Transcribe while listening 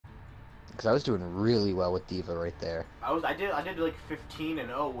Because I was doing really well with Diva right there. I did like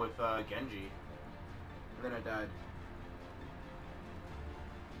 15-0 with Genji, and then I died.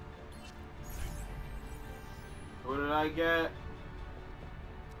 What did I get?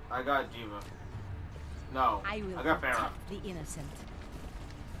 I got Diva. No, I got FallenGamers. The innocent.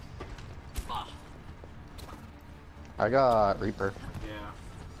 I got Reaper. Yeah.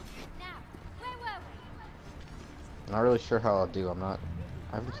 I'm not really sure how I'll do. I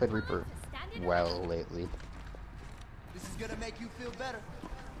haven't played Reaper well lately. This is gonna make you feel better.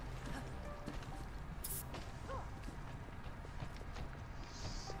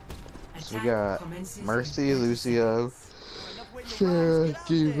 So we got Mercy, Lucio, Pharah,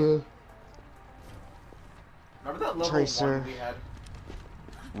 Diva, Remember that level Tracer, 1 we had?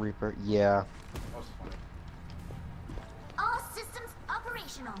 Reaper. Yeah. That was funny. All systems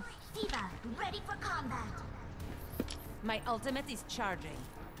operational. Diva, ready for combat. My ultimate is charging.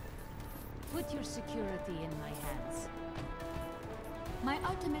 Put your security in my hands. My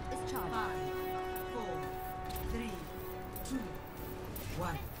ultimate is charged. 5, 4, 3, 2,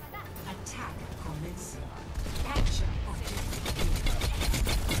 1. Attack commencing. Action objective.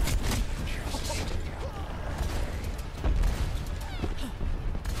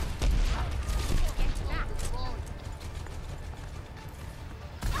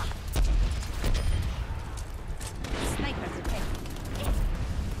 Sniper detected.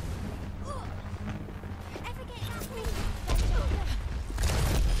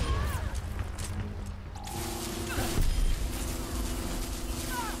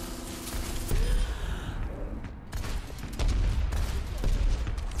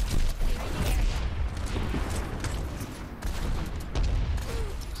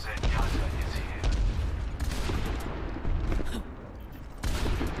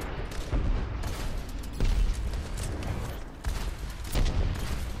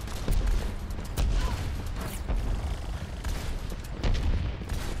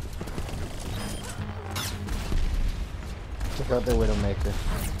 Check out the Widowmaker.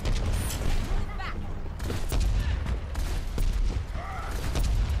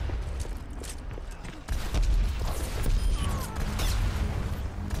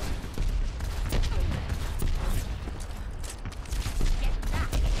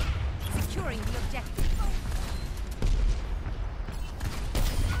 Securing the objective.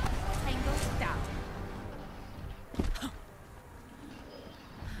 Tango's down.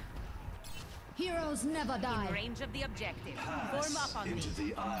 Heroes never In die. range of the objective. Form up on me.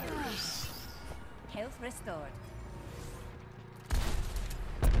 the iris. Health restored.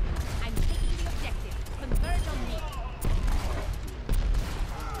 I'm taking the objective. Converge on me.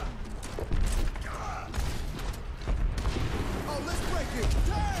 Oh, let's break it.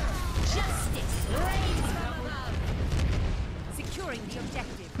 Damn! Justice reigns from above. Securing the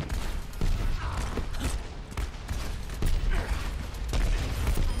objective.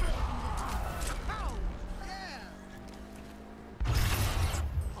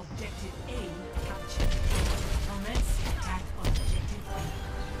 Objective A captured. Commence attack on objective B.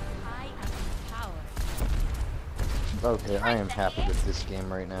 I am empowered. Okay, I am happy with this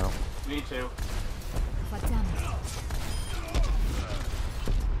game right now. Me too. But damn it.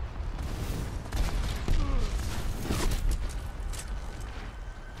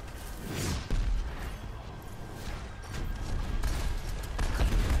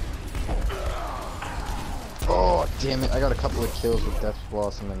 Oh, damn it. I got a couple of kills with Death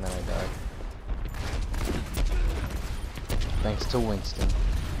Blossom and then I died. Thanks to Winston.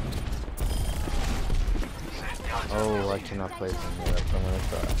 Oh, I cannot play from here. That's what I'm gonna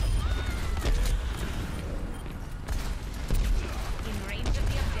try. In range of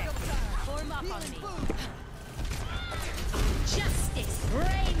the objective. Form up on me. Justice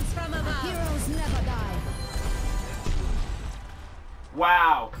reigns from above. Heroes never die.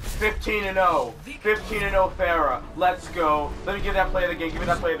 Wow, 15-0. 15-0 FallenGamers. Let's go. Let me get that play of the game. Give me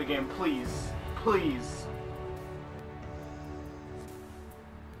that play of the game, please. Please.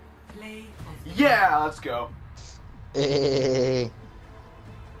 Play of the Yeah, let's go. Hey.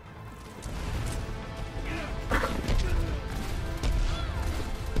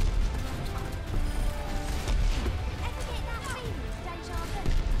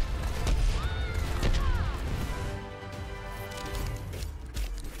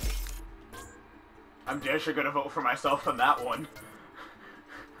 I'm damn sure gonna vote for myself on that one.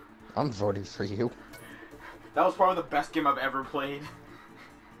 I'm voting for you. That was probably the best game I've ever played.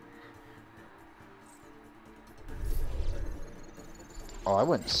 Oh, I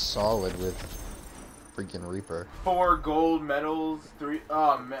went solid with freaking Reaper. 4 gold medals, 3.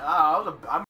 Oh man, I'm